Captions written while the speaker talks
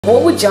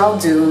What would y'all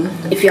do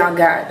if y'all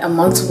got a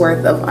month's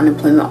worth of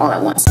unemployment all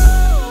at once?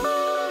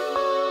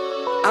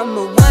 I'm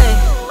a one.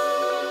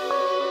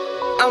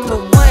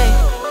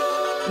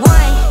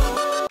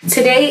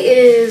 Today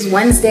is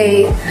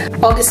Wednesday,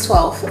 August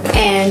 12th,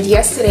 and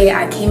yesterday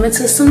I came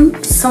into some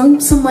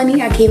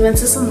money. I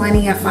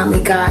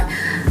finally got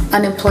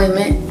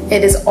unemployment.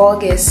 It is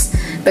August.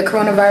 The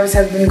coronavirus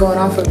has been going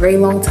on for a very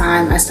long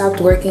time. I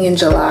stopped working in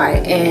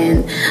July,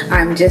 and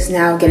I'm just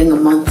now getting a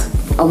month's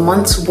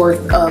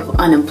worth of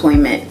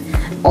unemployment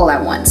all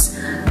at once.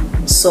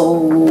 So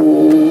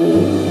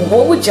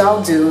what would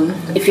y'all do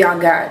if y'all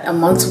got a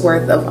month's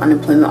worth of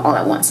unemployment all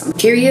at once? I'm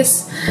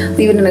curious.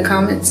 Leave it in the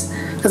comments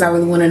because I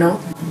really want to know.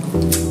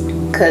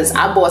 Because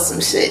I bought some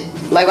shit.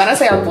 Like, when I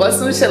say I bought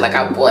some shit, like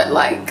I bought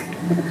like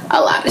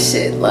a lot of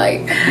shit.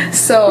 Like,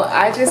 so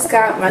I just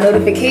got my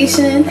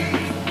notification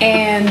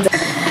and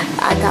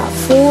I got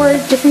 4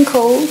 different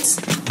codes.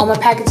 All my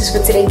packages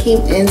for today came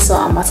in, so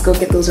I'm about to go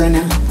get those right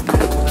now.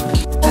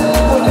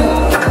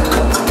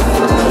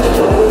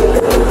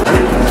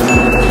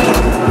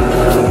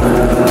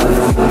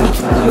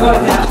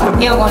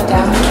 Yeah, I'm going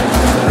down.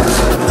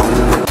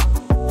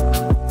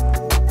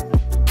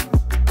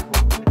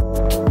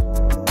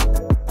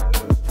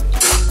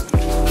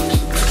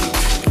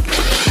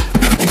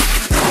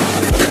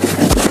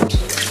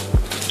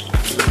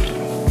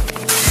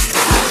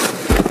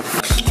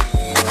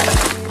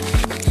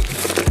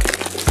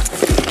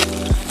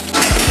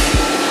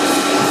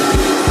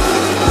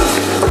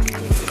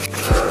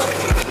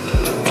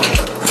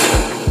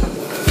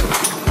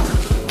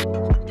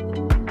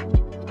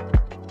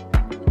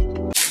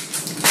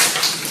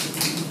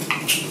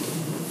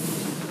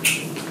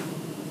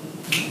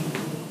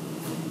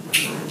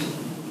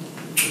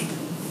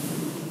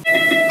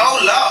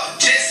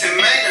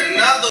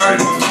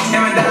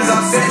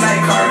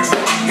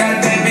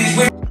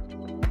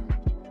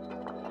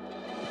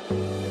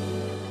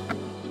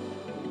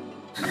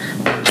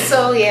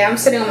 So yeah, I'm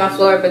sitting on my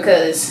floor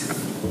because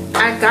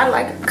I got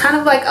like kind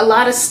of like a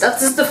lot of stuff.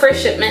 This is the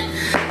first shipment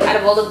out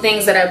of all the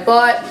things that I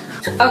bought.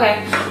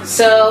 Okay,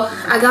 so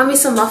I got me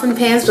some muffin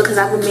pans because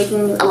I've been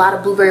making a lot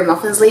of blueberry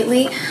muffins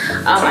lately.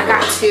 I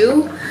got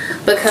 2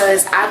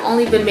 because I've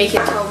only been making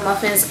 12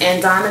 muffins,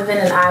 and Donovan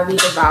and I, we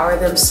devour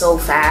them so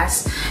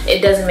fast. It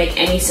doesn't make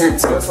any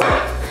sense. So it's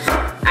like,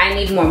 I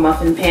need more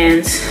muffin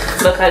pans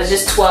because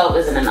just 12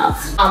 isn't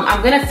enough.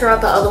 I'm gonna throw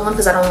out the other one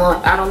because I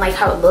don't like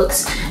how it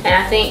looks, and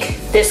I think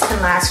this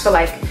can last for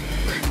like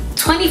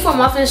 24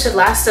 muffins. Should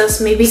last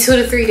us maybe 2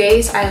 to 3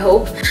 days, I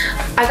hope.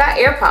 I got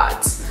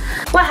AirPods.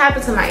 What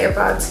happened to my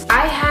AirPods?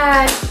 I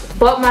had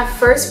bought my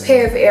first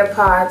pair of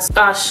AirPods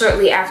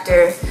shortly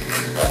after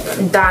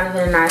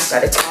Donovan and I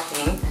started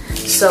talking.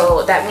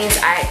 So that means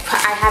I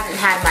haven't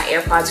had my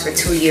AirPods for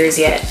 2 years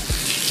yet.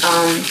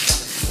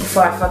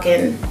 Before I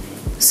fucking...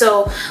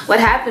 So what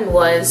happened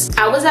was,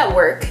 I was at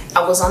work,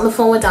 I was on the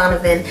phone with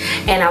Donovan,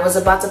 and I was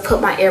about to put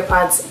my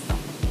AirPods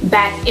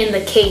back in the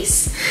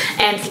case.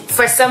 And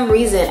for some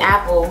reason,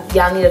 Apple,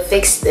 y'all need to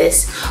fix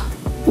this.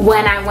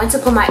 When I went to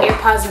put my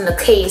AirPods in the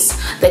case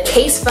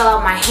fell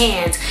out my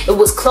hand. It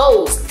was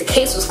closed. The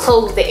case was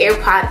closed with the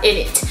AirPod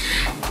in it.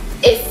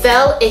 It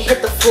fell, it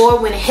hit the floor.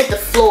 When it hit the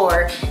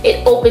floor,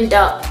 it opened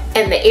up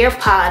and the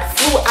AirPod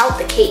flew out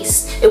the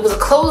case. It was a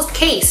closed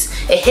case.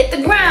 It hit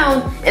the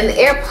ground and the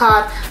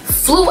AirPod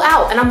flew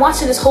out, and I'm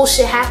watching this whole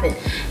shit happen.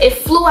 It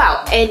flew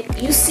out, and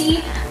you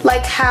see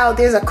like how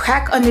there's a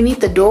crack underneath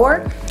the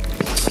door?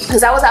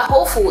 Because I was at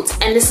Whole Foods,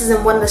 and this is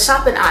in one of the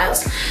shopping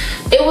aisles.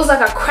 It was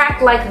like a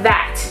crack like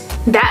that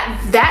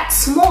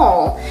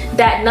small,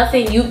 that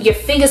nothing, your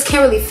fingers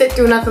can't really fit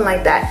through, nothing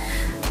like that.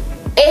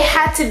 It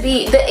had to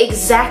be the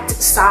exact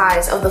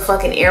size of the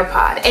fucking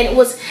AirPod, and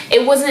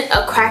it wasn't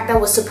a crack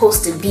that was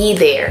supposed to be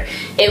there.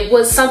 It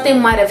was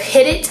something might have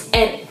hit it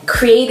and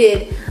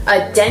created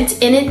a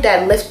dent in it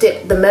that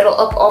lifted the metal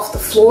up off the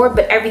floor,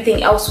 but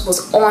everything else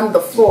was on the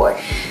floor.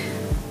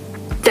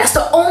 That's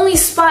the only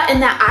spot in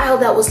that aisle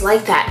that was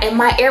like that, and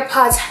my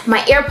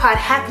AirPod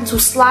happened to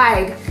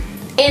slide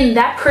in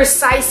that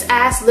precise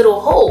ass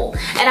little hole.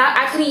 And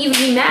I couldn't even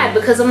be mad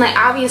because I'm like,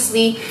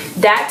 obviously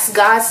that's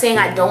God saying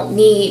I don't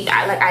need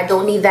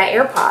that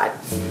AirPod.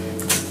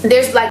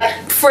 There's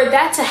like, for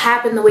that to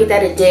happen the way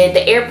that it did,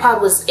 the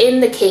AirPod was in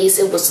the case,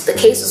 the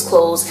case was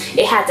closed,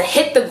 it had to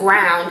hit the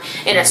ground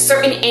in a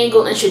certain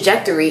angle and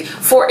trajectory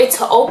for it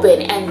to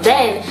open, and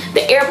then the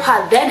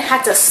AirPod then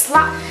had to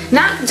slide,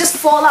 not just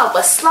fall out,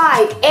 but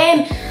slide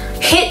and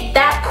hit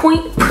that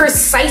point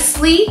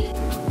precisely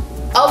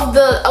of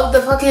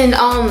the fucking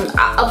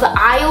of the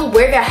aisle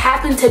where there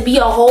happened to be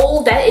a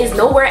hole that is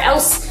nowhere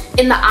else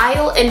in the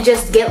aisle, and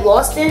just get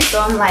lost in.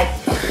 So I'm like,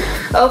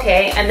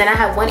 okay. And then I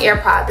had one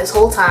AirPod this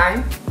whole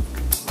time,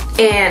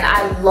 and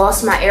I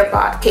lost my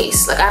AirPod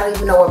case. Like, I don't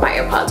even know where my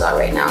AirPods are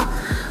right now.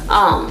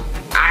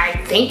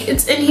 I think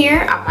it's in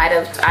here.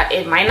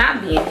 It might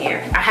not be in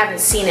here. I haven't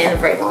seen it in a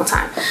very long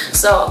time.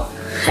 So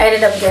I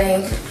ended up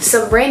getting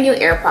some brand new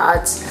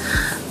AirPods.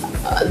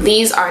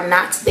 These are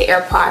not the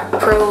AirPod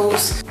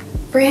Pros.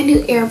 Brand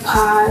new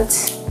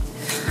AirPods.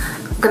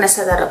 I'm gonna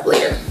set that up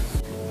later.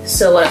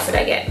 So what else did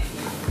I get?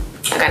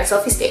 I got a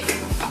selfie stick.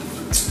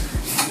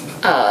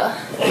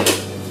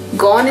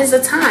 Gone is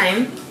a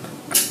time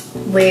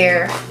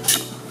where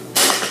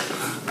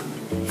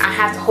I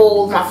have to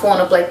hold my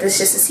phone up like this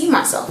just to see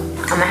myself. I'm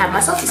gonna have my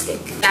selfie stick.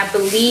 I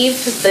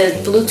believe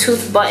the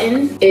Bluetooth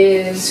button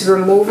is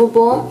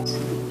removable.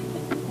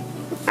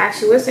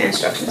 Actually, where's the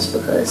instructions?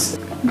 Because,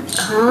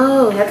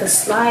 oh, you have to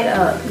slide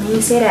up. Let me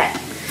say that.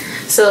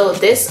 So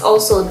this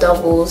also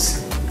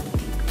doubles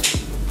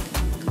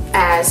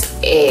as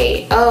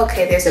a, oh,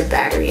 okay, there's a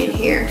battery in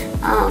here.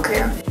 Oh,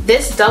 okay.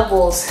 This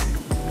doubles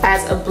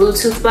as a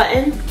Bluetooth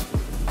button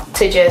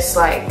to just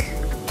like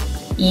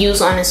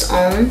use on its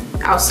own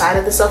outside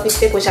of the selfie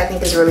stick, which I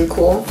think is really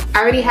cool.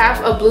 I already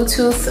have a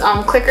Bluetooth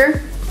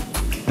clicker,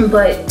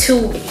 but 2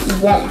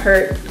 won't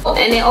hurt.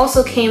 And it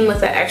also came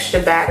with an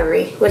extra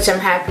battery, which I'm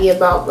happy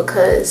about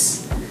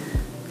because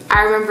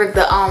I remember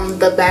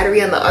the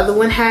battery on the other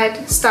one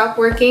had stopped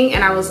working,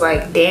 and I was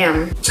like,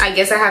 damn, I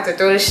guess I have to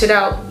throw this shit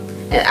out.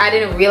 And I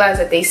didn't realize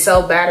that they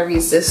sell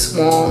batteries this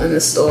small in the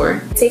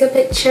store. Take a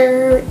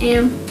picture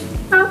and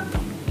oh.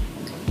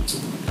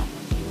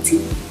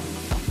 See?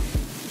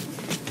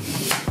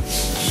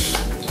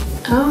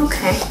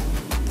 Okay.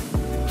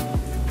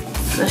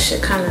 That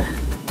shit kinda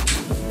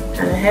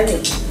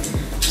heavy.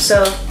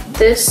 So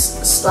this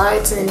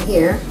slides in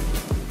here.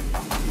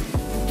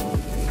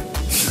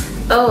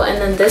 Oh,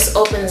 and then this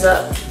opens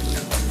up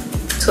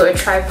to a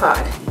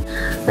tripod.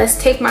 Let's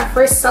take my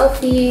first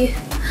selfie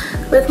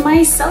with my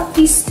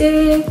selfie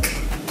stick.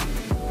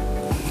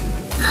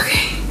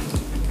 Okay.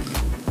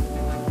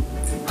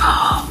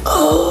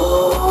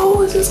 Oh,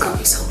 this is gonna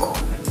be so cool.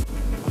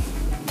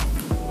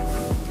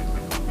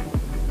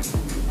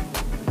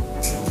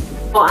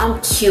 Oh,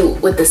 I'm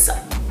cute with this.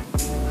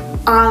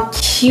 I'm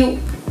cute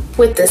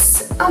with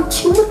this. I'm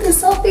cute with the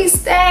selfie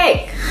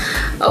stick.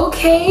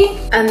 Okay.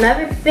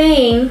 Another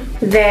thing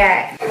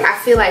that I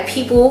feel like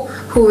people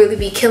who really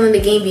be killing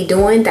the game be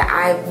doing that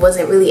I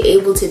wasn't really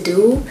able to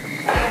do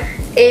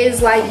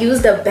is like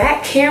use the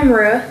back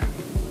camera,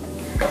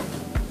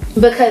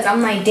 because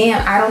I'm like,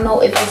 damn, I don't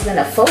know if it's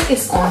gonna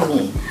focus on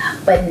me.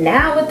 But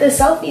now with the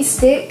selfie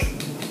stick,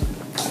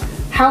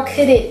 how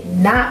could it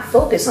not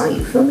focus on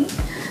you? Feel me?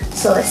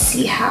 So let's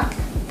see how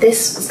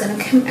this is gonna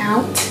come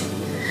out.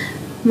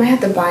 Might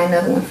have to buy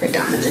another one for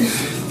Donovan.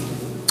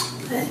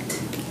 But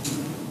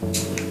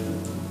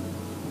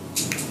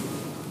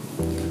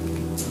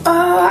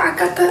oh, I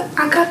got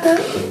the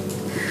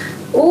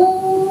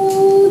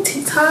ooh,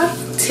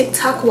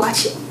 TikTok,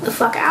 watch it the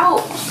fuck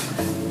out.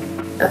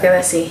 Okay,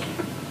 let's see.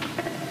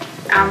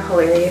 I'm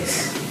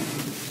hilarious.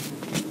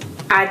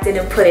 I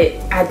didn't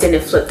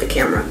flip the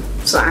camera,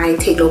 so I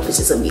ain't take no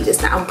pictures of me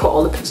just now. I'm gonna put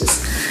all the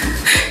pictures.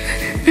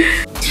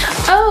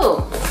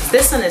 Oh,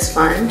 this one is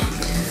fun.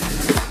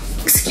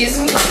 Excuse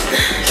me.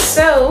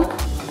 So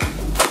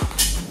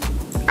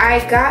I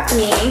got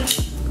me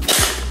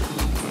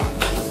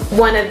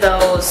one of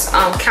those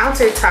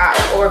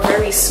countertop or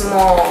very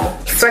small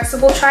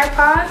flexible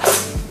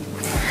tripods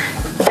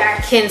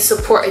that can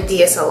support a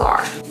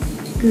DSLR.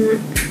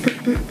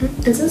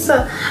 Is this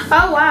a,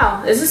 oh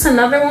wow, is this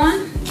another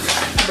one?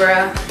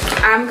 Bruh,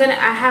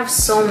 I have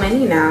so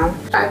many now.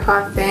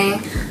 Tripod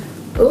thing.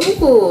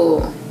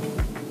 Ooh.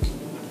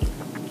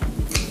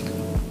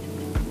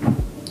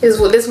 This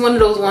is one of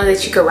those ones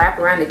that you could wrap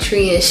around the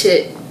tree and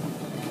shit.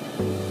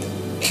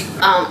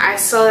 I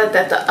saw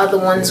that the other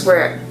ones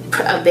were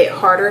a bit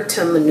harder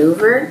to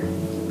maneuver,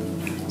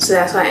 so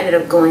that's why I ended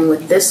up going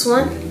with this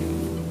one.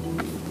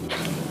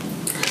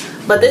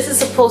 But this is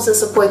supposed to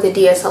support the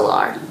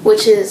DSLR,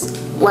 which is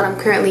what I'm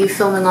currently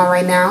filming on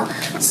right now,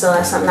 so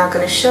I'm not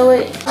going to show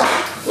it.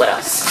 What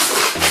else?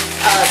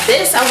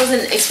 This I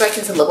wasn't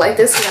expecting to look like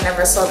this because I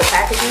never saw the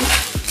packaging.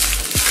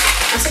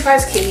 I'm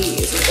surprised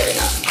Katie isn't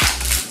getting up.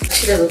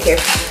 She doesn't care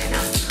for me right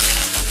now.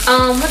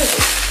 What is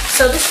this?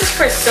 So this is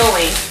for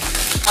sewing.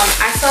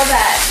 I saw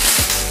that.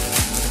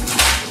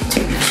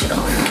 Turn that shit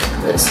on.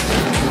 This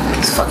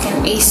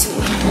fucking AC.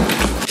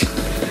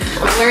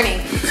 I'm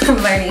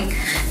learning.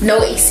 No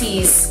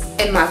ACs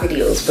in my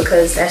videos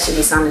because that should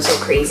be sounding so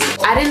crazy.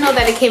 I didn't know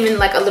that it came in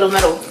like a little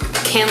metal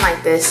can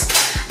like this,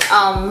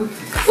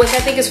 which I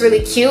think is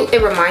really cute.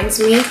 It reminds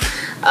me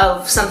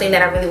of something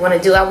that I really want to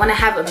do. I want to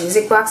have a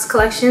music box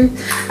collection.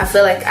 I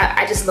feel like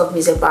I just love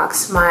music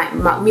box. My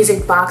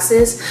music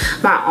boxes.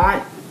 My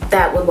aunt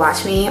that would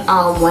watch me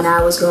when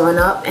I was growing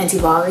up, Auntie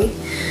Bali,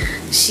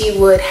 she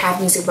would have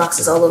music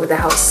boxes all over the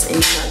house,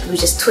 and we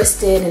just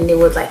twisted, and they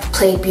would like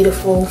play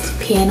beautiful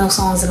piano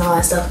songs and all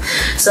that stuff.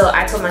 So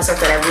I told myself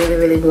that I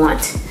really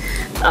want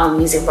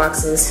music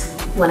boxes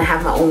when I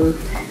have my own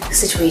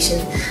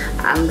situation.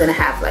 I'm gonna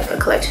have like a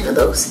collection of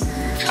those.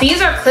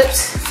 These are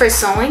clips for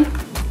sewing.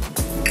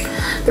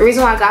 The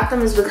reason why I got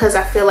them is because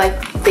I feel like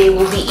they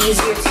will be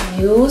easier to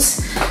use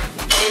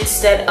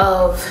instead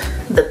of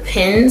the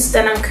pins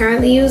that I'm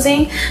currently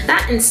using.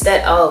 Not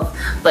instead of,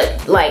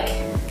 but like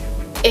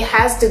it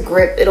has the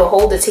grip, it'll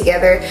hold it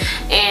together.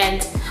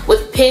 And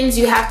with pins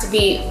you have to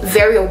be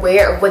very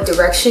aware of what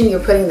direction you're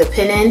putting the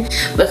pin in,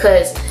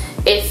 because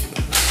if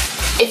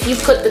if you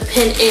put the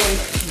pin in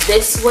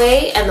this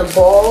way and the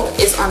ball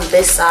is on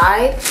this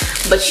side,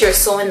 but you're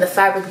sewing the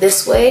fabric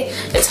this way,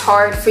 it's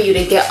hard for you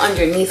to get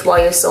underneath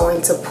while you're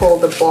sewing to pull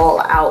the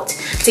ball out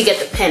to get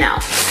the pin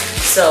out.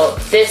 So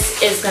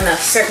this is gonna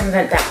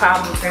circumvent that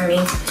problem for me,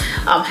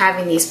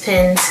 having these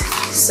pins.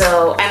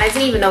 So, and I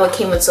didn't even know it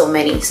came with so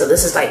many, so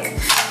this is like,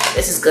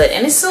 this is good.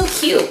 And it's so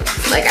cute.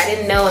 Like, I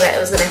didn't know that it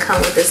was gonna come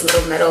with this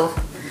little metal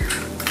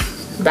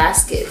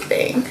basket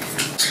thing.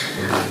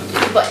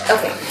 But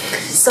okay,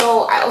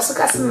 so I also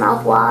got some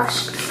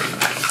mouthwash.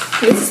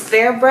 This is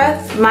Fair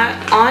Breath. My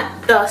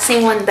aunt, the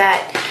same one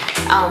that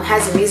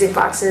has the music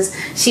boxes,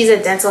 she's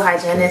a dental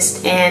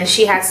hygienist, and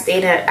she had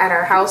stayed at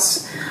our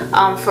house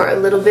for a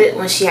little bit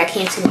when she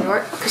came to New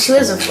York, because she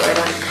lives in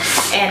Florida.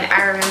 And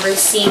I remember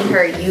seeing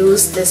her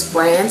use this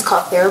brand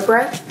called Fair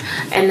Breath,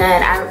 and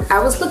then I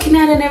was looking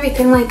at it and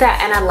everything like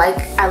that, and I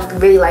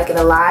really like it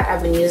a lot.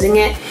 I've been using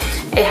it.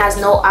 It has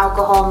no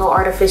alcohol, no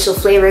artificial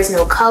flavors,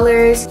 no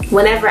colors.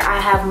 Whenever I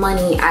have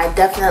money, I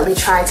definitely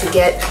try to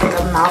get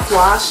the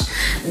mouthwash.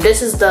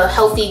 This is the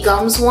Healthy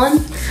Gums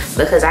one,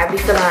 because I be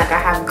feeling like I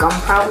have gum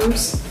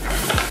problems.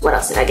 What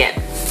else did I get?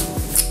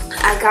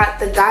 I got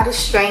the Goddess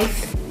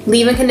Strength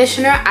leave-in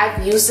conditioner.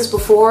 I've used this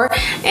before,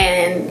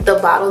 and the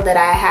bottle that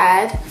I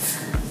had,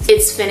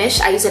 it's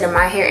finished. I use it in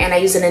my hair and I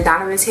use it in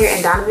Donovan's hair,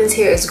 and Donovan's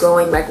hair is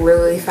growing like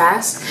really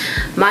fast.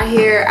 My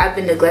hair, I've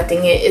been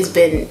neglecting it. It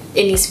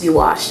needs to be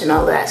washed and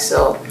all that.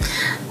 So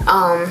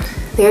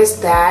there's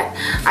that.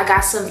 I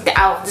got some,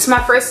 this is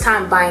my first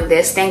time buying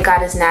this. Thank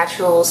God It's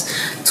Naturals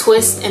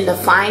Twist and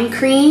Define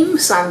Cream.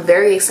 So I'm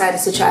very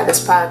excited to try this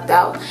product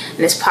out, and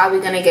it's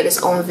probably gonna get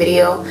its own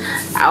video.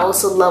 I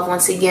also love,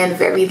 once again,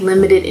 very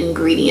limited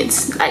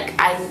ingredients. Like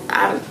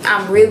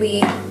I'm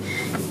really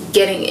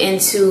getting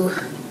into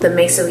the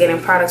mix of getting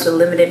products with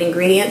limited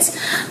ingredients.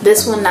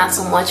 This one not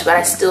so much, but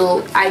I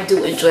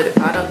do enjoy the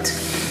product.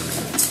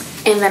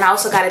 And then I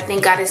also got a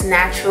Thank God It's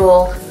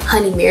Natural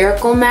Honey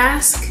Miracle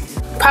Mask.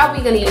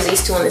 Probably gonna use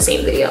these two in the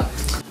same video.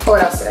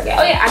 What else did I get?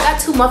 Oh yeah, I got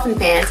 2 muffin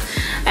pans,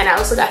 and I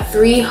also got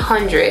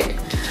 300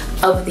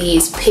 of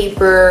these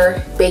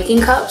paper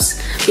baking cups,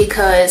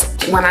 because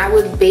when I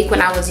would bake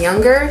when I was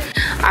younger,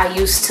 I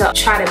used to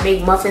try to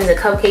make muffins and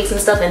cupcakes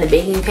and stuff in the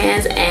baking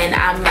pans, and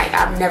I'm like,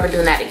 I'm never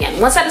doing that again.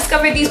 Once I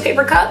discovered these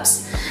paper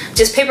cups,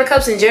 just paper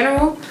cups in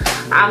general,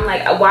 I'm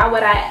like, why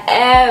would I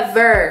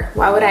ever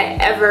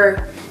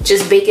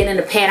just bake it in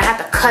the pan? I have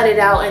to cut it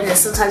out, and then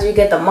sometimes you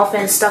get the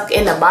muffin stuck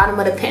in the bottom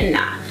of the pan.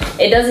 Nah,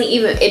 it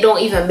don't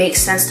even make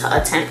sense to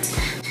attempt.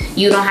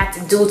 You don't have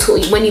to do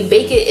when you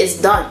bake it, it's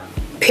done,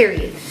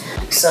 period.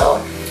 So,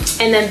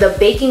 and then the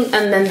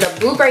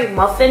blueberry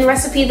muffin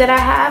recipe that I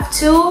have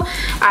too,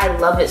 I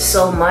love it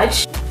so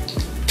much. I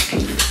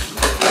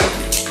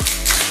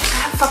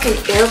have fucking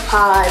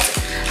AirPods.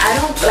 I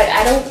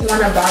don't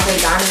want to bother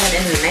Donovan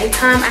in the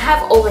nighttime. I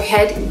have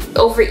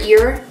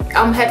over-ear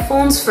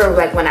headphones for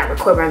like when I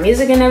record my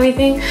music and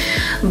everything,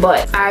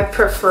 but I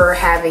prefer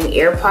having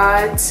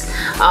AirPods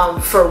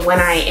for when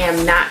I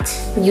am not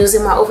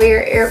using my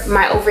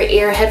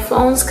over-ear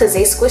headphones, because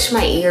they squish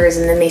my ears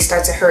and then they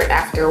start to hurt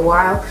after a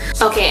while.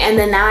 Okay, and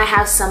then now I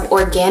have some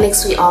organic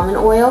sweet almond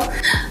oil.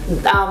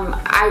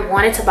 I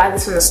wanted to buy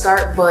this from the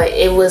start, but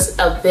it was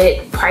a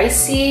bit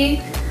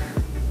pricey.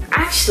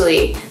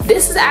 Actually,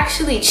 this is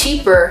actually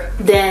cheaper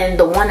than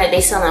the one that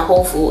they sell in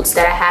Whole Foods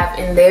that I have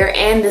in there,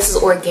 and this is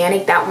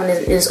organic. That one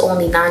is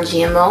only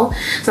non-GMO,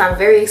 so I'm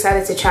very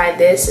excited to try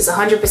this. It's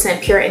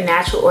 100% pure and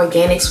natural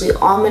organic sweet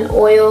almond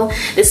oil.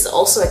 This is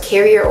also a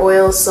carrier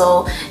oil,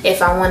 so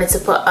if I wanted to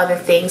put other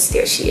things,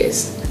 there she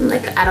is.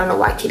 Like, I don't know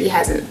why Kitty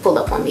hasn't pulled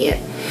up on me yet.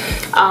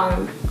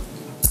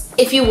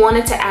 If you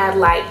wanted to add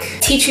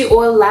like tea tree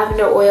oil,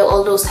 lavender oil,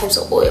 all those types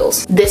of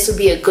oils, this would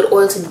be a good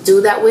oil to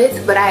do that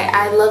with. But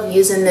I love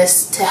using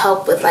this to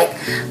help with like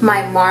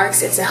my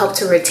marks and to help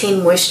to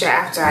retain moisture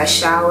after I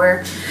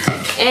shower.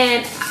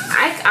 And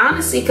I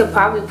honestly could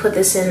probably put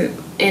this in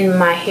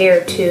my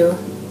hair too.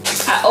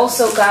 I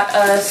also got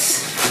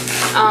us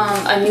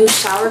a new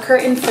shower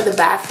curtain for the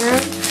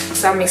bathroom,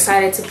 so I'm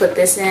excited to put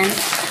this in.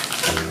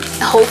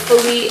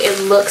 Hopefully it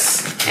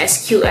looks as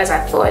cute as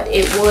I thought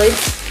it would.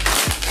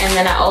 And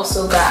then I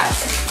also got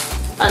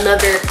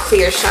another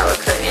clear shower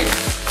curtain,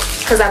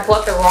 because I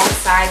bought the wrong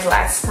size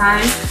last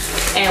time,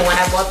 and when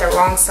I bought the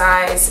wrong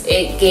size,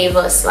 it gave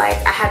us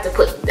like, I had to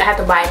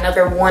buy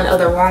one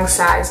other wrong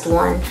sized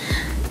one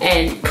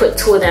and put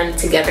 2 of them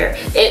together.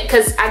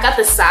 Because I got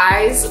the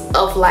size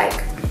of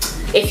like,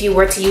 if you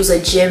were to use a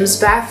gym's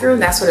bathroom,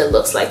 that's what it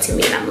looks like to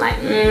me, and I'm like,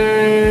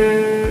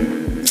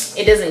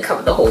 it doesn't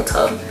cover the whole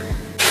tub.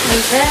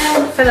 And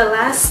then for the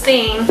last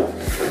thing,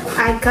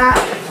 I got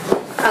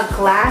a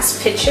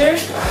glass pitcher.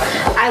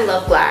 I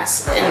love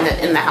glass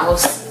in the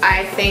house.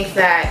 I think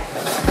that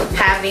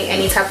having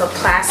any type of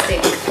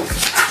plastic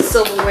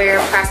silverware,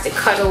 plastic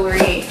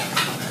cutlery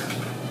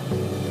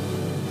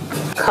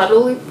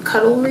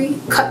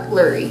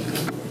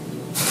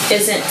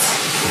isn't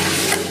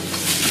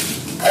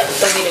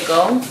the way to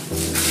go.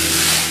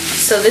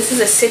 So this is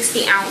a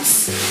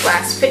 60-ounce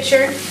glass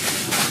pitcher.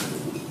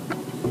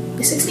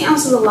 Is 60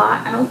 ounces a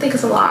lot? I don't think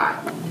it's a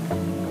lot.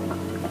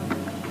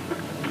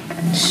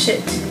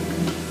 Shit.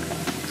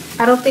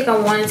 I don't think I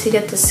wanted to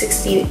get the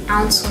 60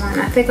 ounce one.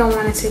 I think I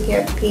wanted to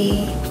get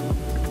the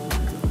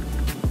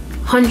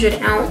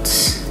 100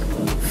 ounce.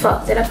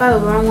 Fuck, did I buy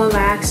the wrong one by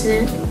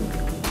accident?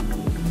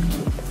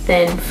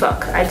 Then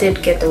fuck, I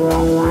did get the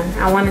wrong one.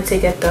 I wanted to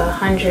get the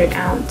 100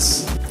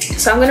 ounce.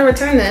 So I'm gonna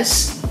return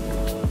this.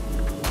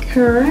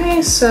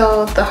 Alright,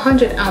 so the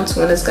 100 ounce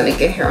one is gonna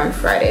get here on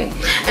Friday.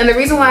 And the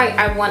reason why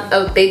I want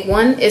a big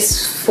one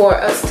is for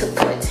us to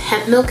put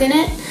hemp milk in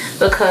it,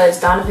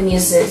 because Donovan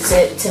uses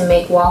it to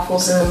make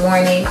waffles in the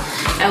morning,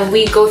 and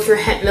we go through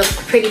hemp milk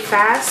pretty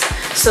fast.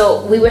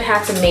 So we would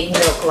have to make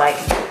milk like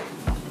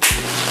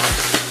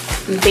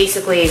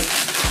basically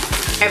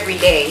every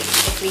day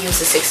if we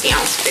use a 60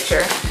 ounce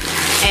pitcher.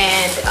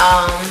 And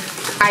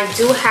I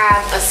do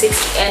have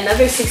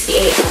another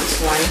 68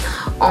 ounce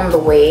one on the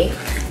way,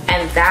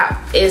 and that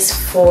is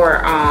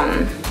for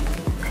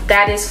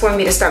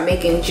me to start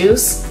making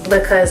juice,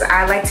 because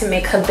I like to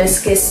make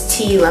hibiscus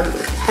tea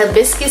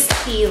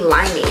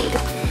limeade,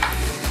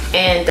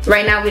 and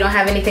right now we don't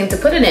have anything to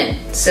put it in.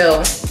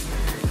 So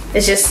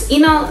it's just, you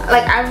know,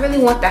 like I really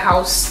want the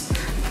house.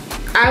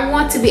 I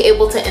want to be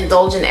able to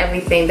indulge in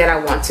everything that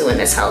I want to in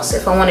this house.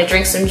 If I want to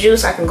drink some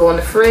juice, I can go in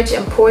the fridge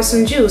and pour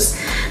some juice.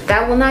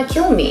 That will not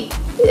kill me.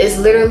 It's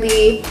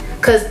literally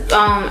because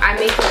I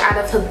make it out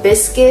of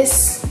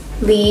hibiscus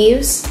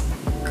leaves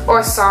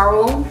or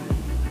sorrel,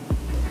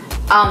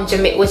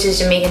 which is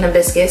Jamaican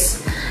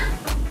hibiscus,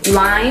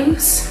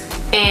 limes,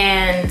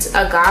 and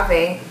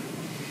agave,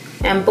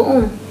 and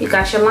boom, you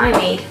got your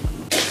limeade.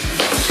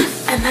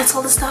 And that's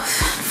all the stuff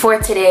for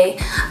today.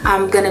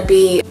 I'm gonna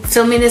be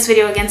filming this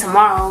video again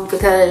tomorrow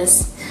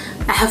because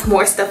I have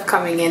more stuff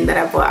coming in that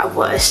I bought. I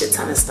bought a shit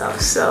ton of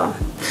stuff, so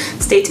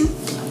stay tuned.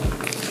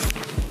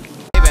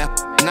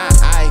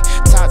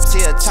 Top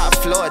tier, top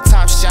floor,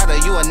 top shotter,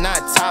 you are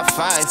not top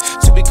 5.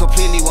 To be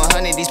completely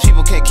 100, these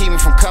people can't keep me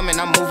from coming,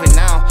 I'm moving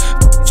now.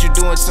 What you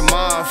doing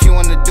tomorrow? If you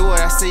wanna do it,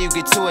 I say you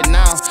get to it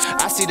now.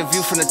 I see the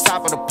view from the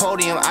top of the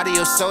podium, out of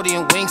your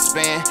sodium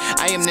wingspan.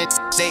 I am the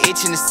they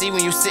itching to see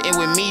when you sitting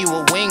with me, you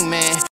a wingman.